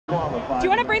Do you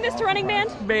want to bring this to Running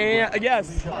Band?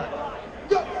 Yes.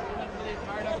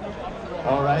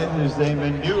 All right, there's a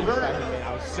maneuver.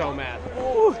 I was so mad.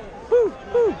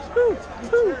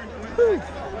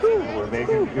 We're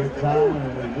making good time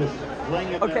and just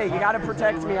flinging. Okay, you gotta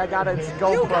protect me. I gotta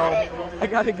go, bro. I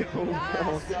gotta go,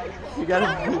 bro. You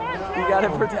gotta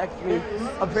protect me.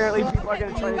 Apparently, people are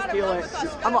gonna try to steal it.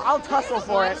 I'll tussle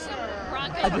for it.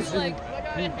 I just like.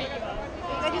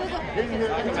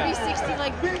 360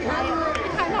 like.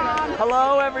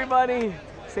 Hello, everybody.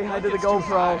 Say hi to the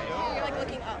GoPro. You're like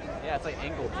looking up. Yeah, it's like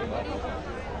angled too much.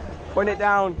 Point it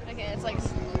down. Okay, it's like.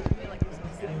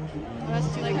 That's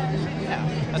too like. Yeah,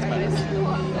 that's better.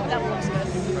 That looks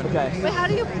good. Okay. But how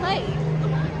do you play?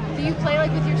 Do you play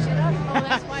like with your shit up? Oh,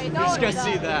 that's why. No, just gonna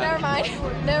see that. Never mind.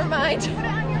 Never mind.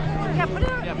 Yeah, put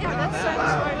it on. Yeah, that's so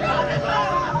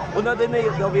smart. Well, no, then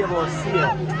they'll be able to see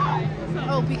it.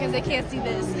 Oh, because they can't see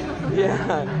this.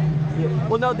 Yeah.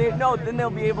 Well, no, then they'll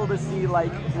be able to see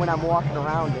like when I'm walking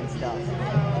around and stuff.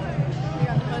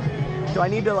 Do I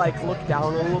need to like look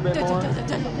down a little bit more? No, I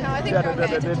think you're okay.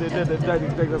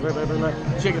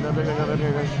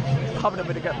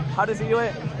 How does he do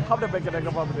it?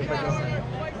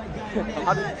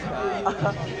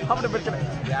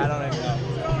 Yeah, I don't even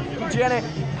know. Janet,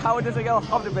 how does it go?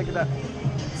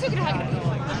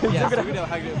 Yeah,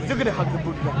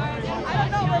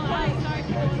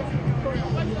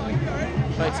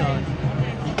 Fight's on.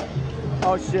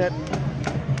 Oh shit.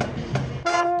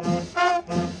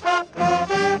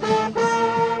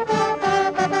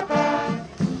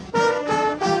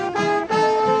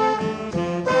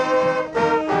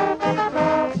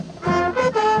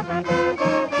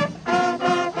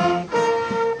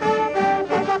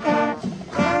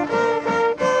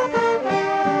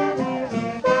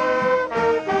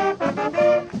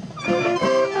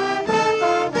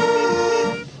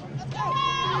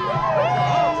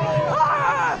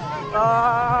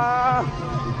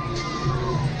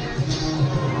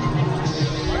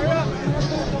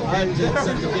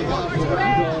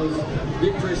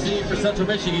 Big receive for Central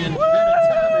Michigan.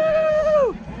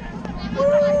 Woo! Woo! Woo!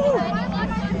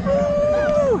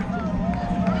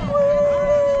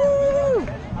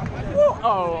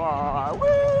 Oh,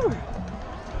 woo!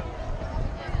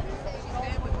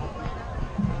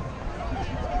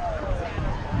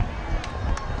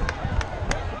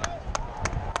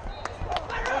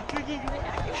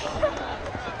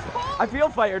 I feel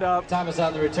fired up. Thomas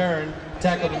on the return.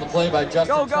 Tackled in the play by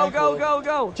Justin.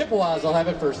 Go. Chippewas will have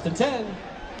it 1st and 10.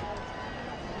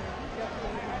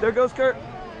 There goes Kurt.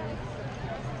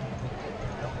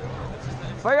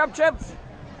 Fire up, Chips.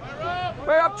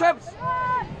 Fire up, Chips.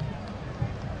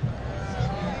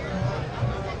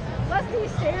 Plus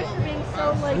these stairs are being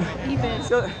so like even.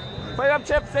 Fire up,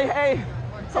 Chips. Say hey.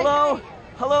 Hello.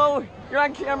 Hello. You're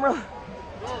on camera.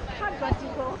 God bless you,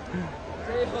 Cole.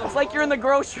 It's like you're in the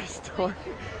grocery store.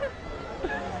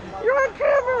 You're on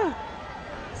camera.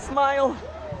 Smile.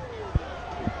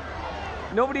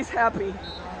 Nobody's happy.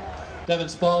 Devin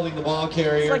Spalding, the ball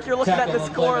carrier. It's like you're looking at the Tackle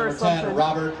on score play or number 10, something.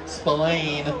 Robert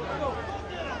Spillane. Oh,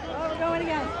 we're going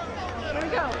again. Here we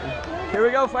go. Here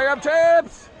we go. Fire up,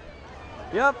 Chips.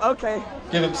 Yep. Okay.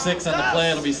 Give him 6 on the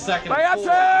play. It'll be 2nd Fire up, and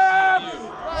 4 Chips.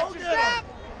 for CMU.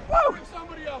 Woo!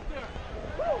 Somebody out there.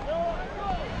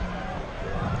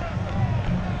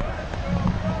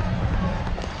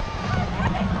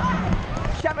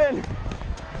 Kevin.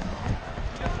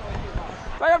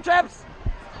 Fire up, Chips.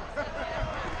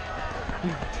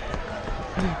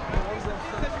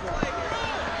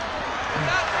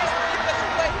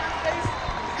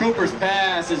 Cooper's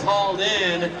pass is hauled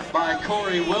in by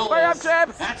Corey Willis. Fire up,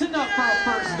 Chips. That's enough for a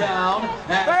 1st down.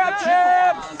 Fire up,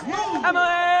 Chips.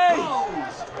 Emily.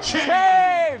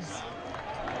 Chaves.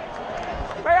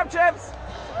 Fire up, Chips.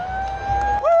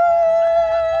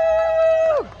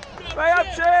 Woo! Fire up,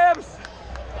 Chips.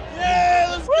 Yeah,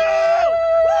 let's go!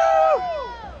 Woo!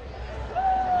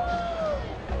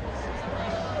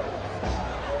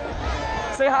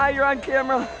 Say hi, you're on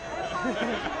camera.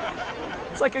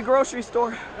 It's like a grocery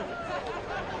store.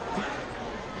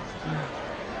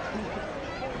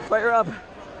 Fire up.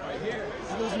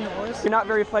 You're not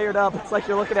very fired up. It's like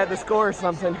you're looking at the score or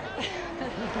something.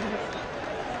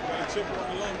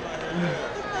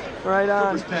 Right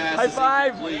on. High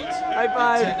five. High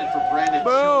five. Intended for Brandon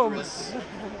Boom. Childress.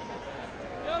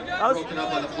 Was, Broken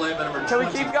up on the play by number can we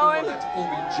 24. keep going? That's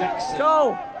Obi Jackson.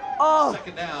 go. Oh.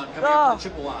 2nd down. Coming up for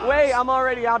the Chippewas. Wait, I'm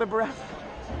already out of breath.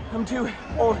 I'm too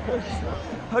old.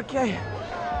 Okay.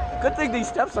 Good thing these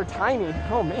steps are tiny.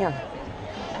 Oh man.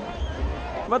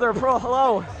 Mother of pearl,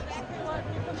 hello.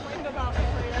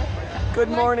 Good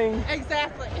morning.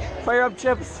 Exactly. Fire up,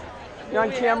 Chips. You're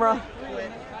on camera.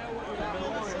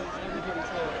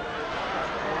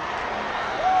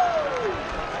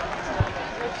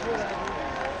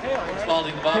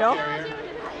 Spalding the ball Hail? carrier.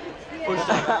 Pushed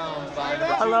out of bounds by number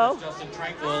 2, Hello? Justin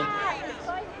Tranquil.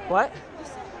 What?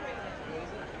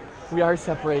 We are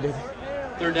separated.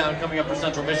 Third down coming up for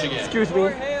Central Michigan. Excuse me.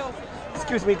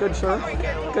 Excuse me, good sir.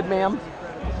 Good ma'am.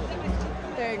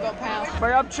 There you go, pal.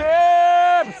 Fire up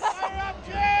chips!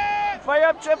 Fire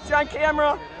up chips, you're on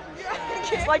camera.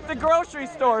 It's like the grocery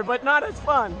store, but not as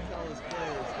fun.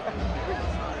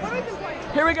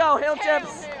 Here we go, hail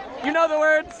chips. You know the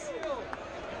words?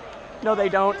 No, they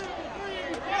don't.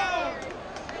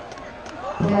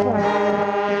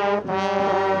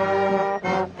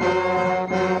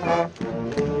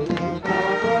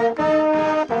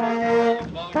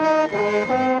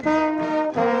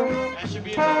 That should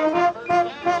be another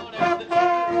first down at the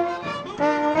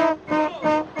 2.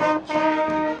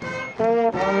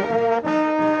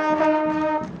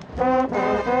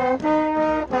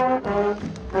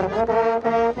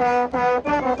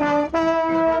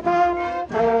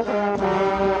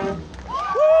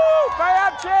 Woo! Fire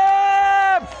up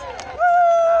chips!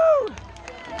 Woo!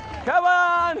 Come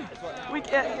on! We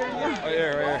can't hear you. Oh,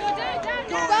 yeah, right here.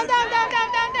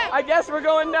 Down. I guess we're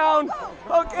going down.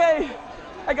 Okay.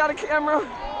 I got a camera.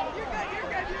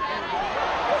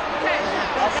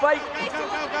 Fight.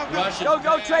 Russian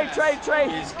Go, Trey.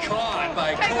 is caught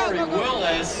by Corey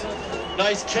Willis.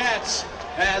 Nice catch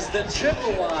as the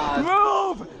Chippewas.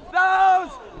 Move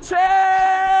those chains!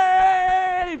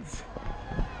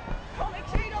 Make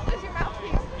sure you don't lose your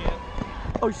mouthpiece.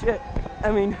 Oh shit.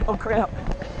 Oh crap.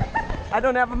 I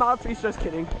don't have a mouthpiece, just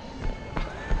kidding.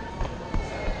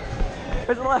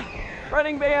 There's a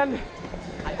running band,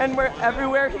 and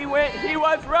everywhere he went, he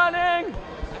was running!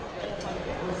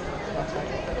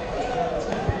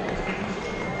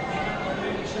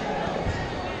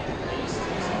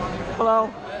 Hello?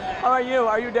 How are you?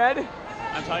 Are you dead?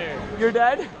 I'm tired. You're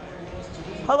dead?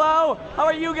 Hello? How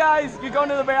are you guys? You going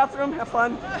to the bathroom? Have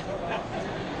fun.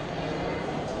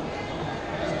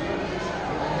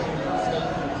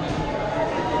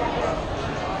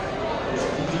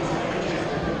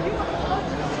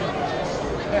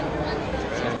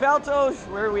 Feltos,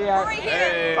 where are we at? Right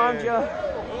here. Found ya.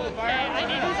 I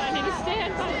need to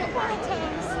stand by the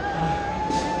toes.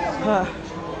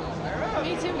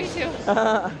 Me too.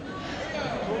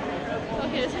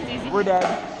 Okay, this one's easy. We're dead.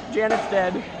 Janet's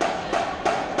dead.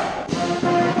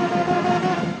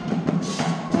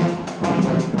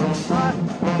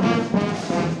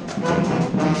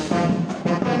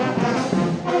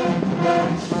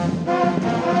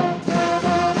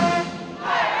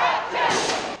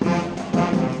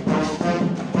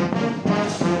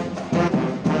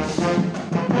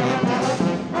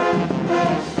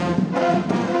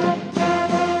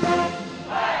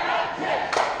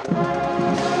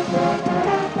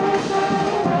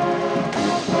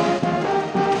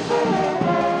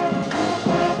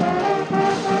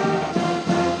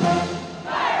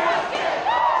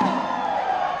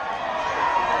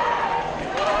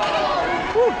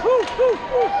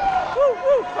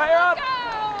 Fire up!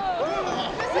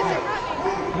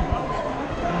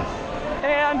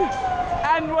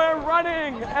 And we're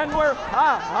running, and we're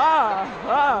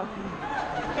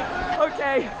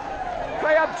Okay,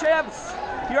 fire up chips.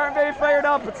 You aren't very fired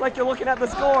up. It's like you're looking at the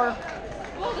score.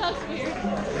 Well, that's weird.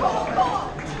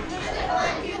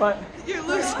 But You're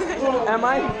losing it. am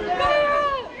I?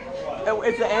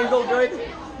 Is the angle good?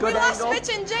 Good We lost angle. Mitch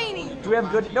and Janie. Do we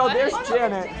have good? No, there's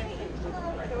Janet.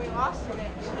 We lost it.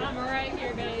 I'm right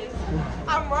here, guys.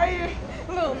 I'm right here.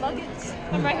 Little nuggets.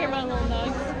 I'm right here, my little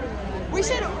nugs. We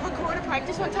should record a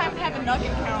practice one time and have a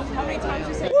nugget count. How many times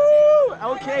we said? Woo!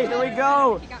 Okay, here we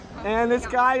go. And this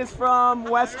guy is from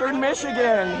Western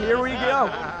Michigan. Here we go.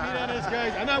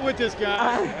 I'm not with this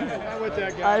guy. I'm not with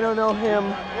that guy. I don't know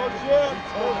him.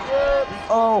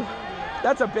 Oh,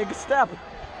 that's a big step.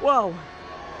 Whoa,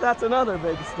 that's another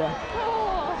big step.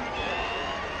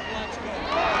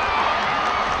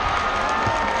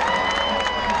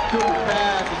 Cooper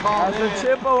pass is hauled That's the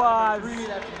in. Chippewas.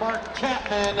 That's Mark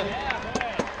Chapman.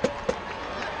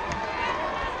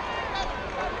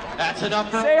 That's enough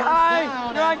for Say a first hi.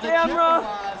 down You're on at the camera.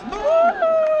 Chippewas.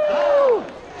 Woo!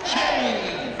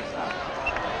 Chains.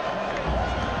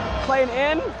 Playing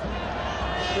in?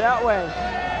 That way.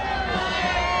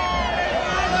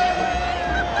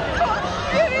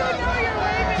 You didn't even know you're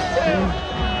waving too.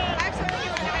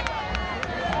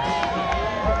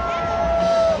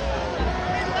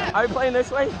 Are we playing this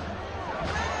way?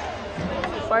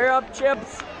 Fire up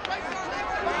chips.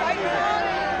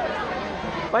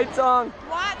 Fight song.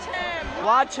 Watch him.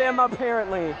 Watch him,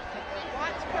 apparently.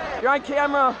 Watch him. You're on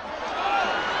camera.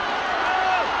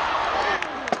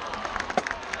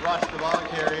 Watch the ball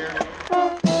carrier.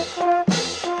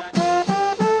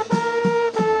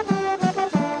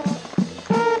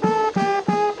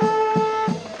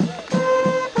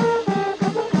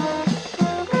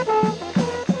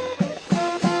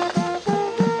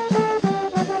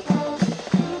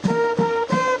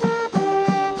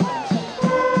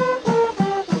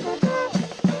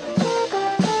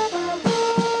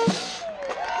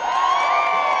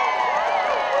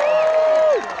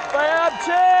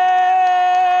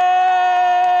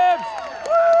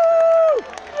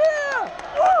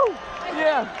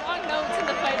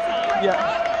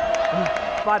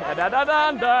 Oh.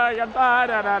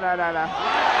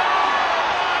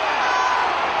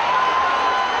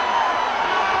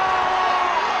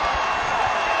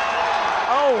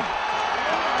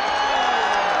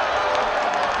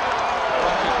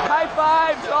 High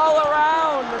fives all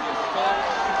around.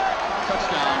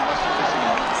 Touchdown, Western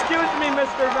Michigan. Excuse me,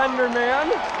 Mr. Vendor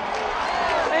Man.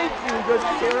 Thank you, good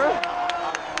sir.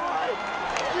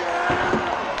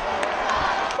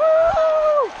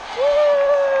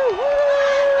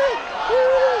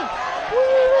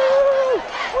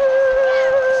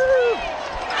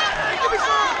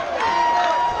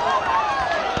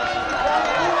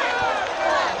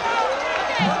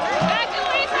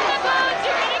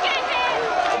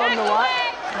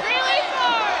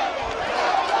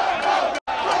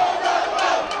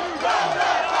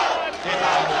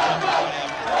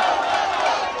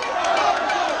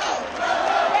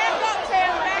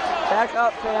 Back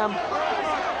up, Sam.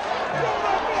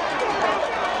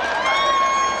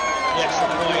 The extra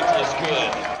point is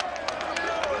good.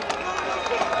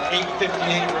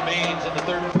 8:58 remains in the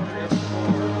third quarter.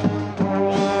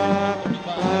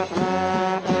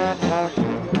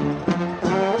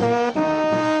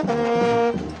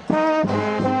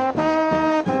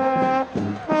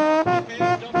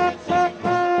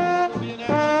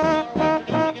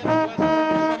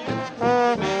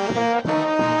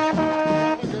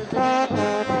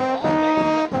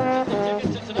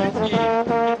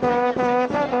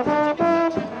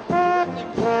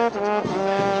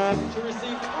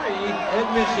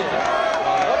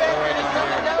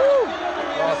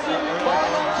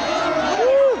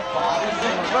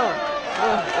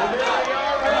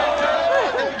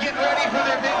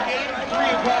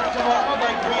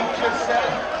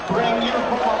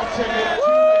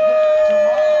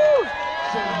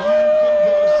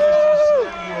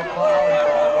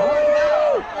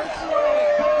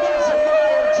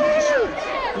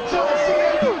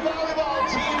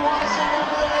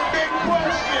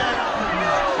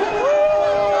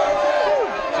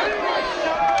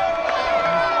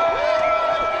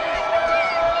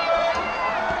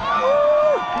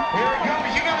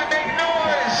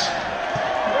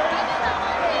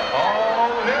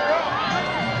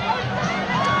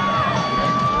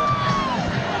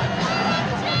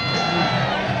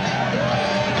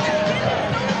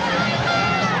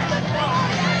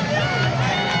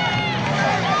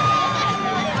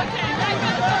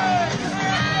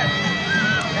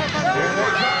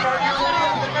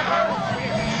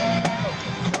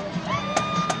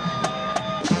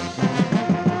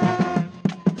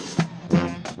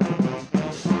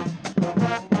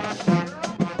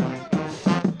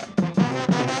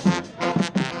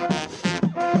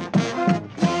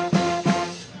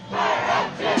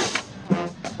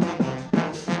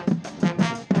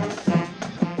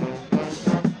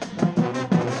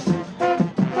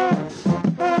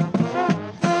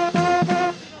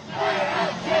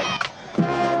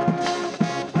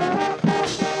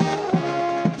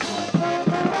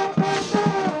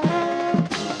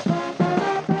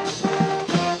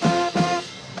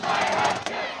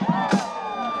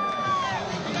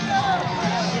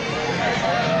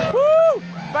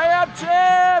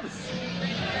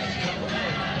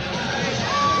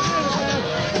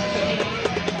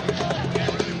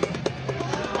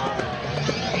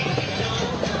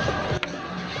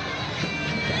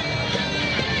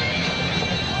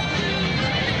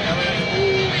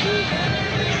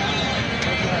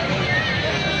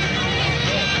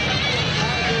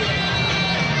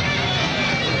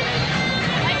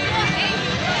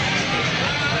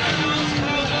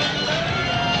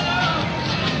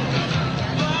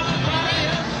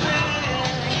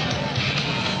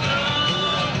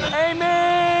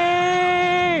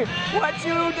 'What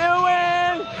you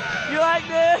doing? You like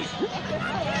this?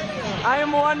 I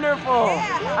am wonderful.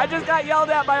 Yeah. I just got yelled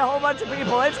at by a whole bunch of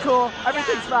people. It's cool.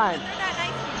 Everything's fine. They're not nice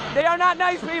people. They are not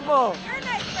nice people. You're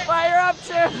nice, but Fire up,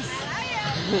 Chips. I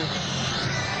am.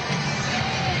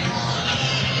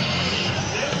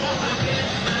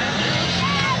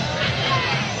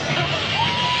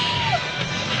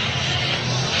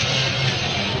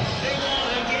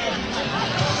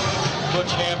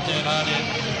 Butch Hampton on in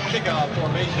kickoff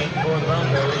formation for the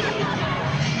Broncos.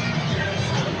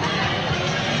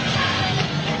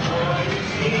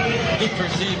 Deep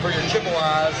receive for your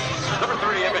Chippewas. Number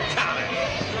 3, Evan Thomas.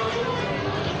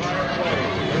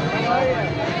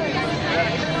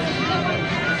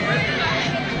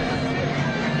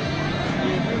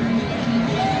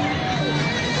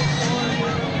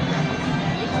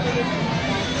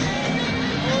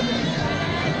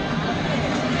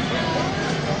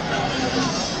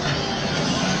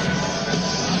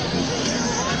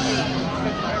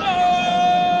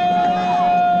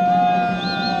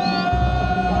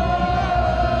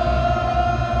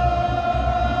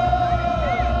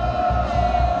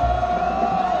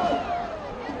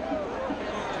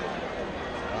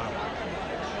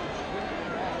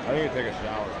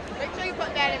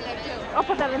 I'll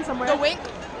put that in somewhere. The wink.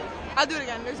 I'll do it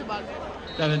again. There's a bug.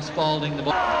 Devin Spalding, the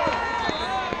ball.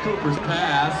 Cooper's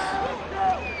pass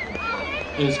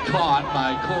is caught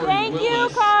by Corey Thank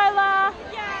Willis. you, Carla.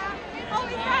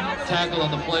 Tackle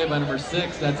on the play by number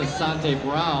 6. That's Asante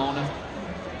Brown.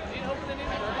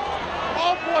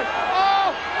 Oh boy!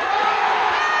 Oh!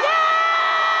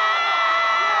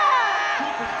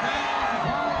 Cooper's pass.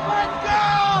 Let's go!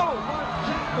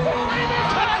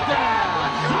 Touchdown!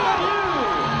 CMU!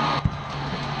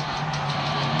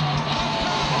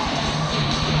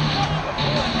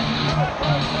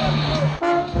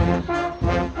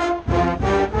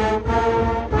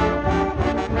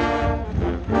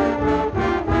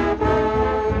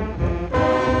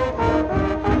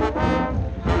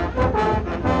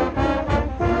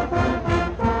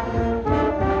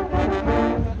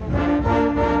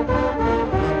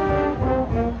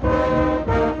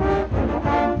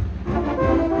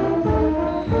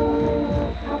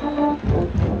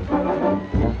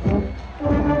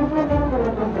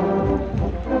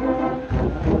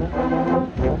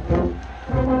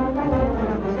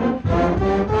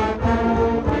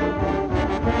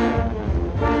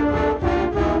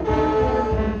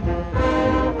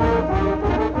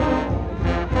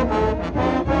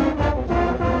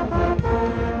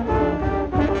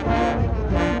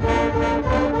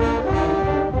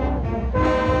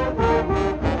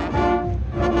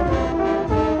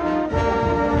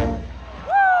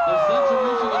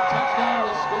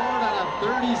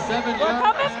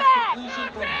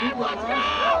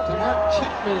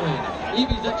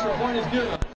 Evie's extra point is good.